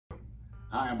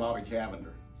Hi, I'm Bobby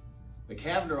Cavender. The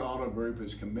Cavender Auto Group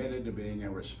is committed to being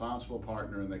a responsible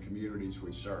partner in the communities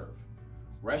we serve.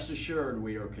 Rest assured,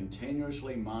 we are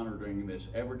continuously monitoring this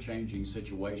ever-changing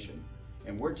situation,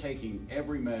 and we're taking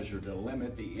every measure to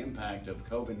limit the impact of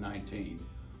COVID-19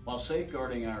 while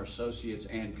safeguarding our associates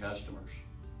and customers.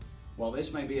 While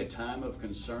this may be a time of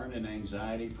concern and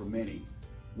anxiety for many,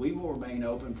 we will remain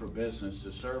open for business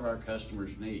to serve our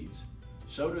customers' needs,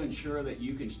 so to ensure that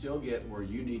you can still get where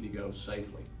you need to go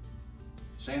safely.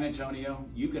 San Antonio,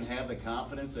 you can have the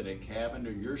confidence that at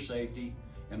Cavender, your safety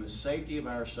and the safety of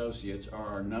our associates are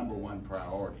our #1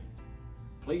 priority.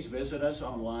 Please visit us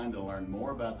online to learn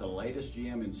more about the latest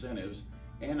GM incentives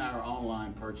and our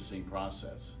online purchasing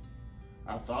process.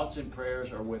 Our thoughts and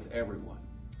prayers are with everyone.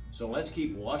 So let's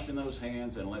keep washing those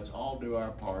hands and let's all do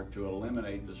our part to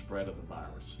eliminate the spread of the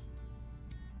virus.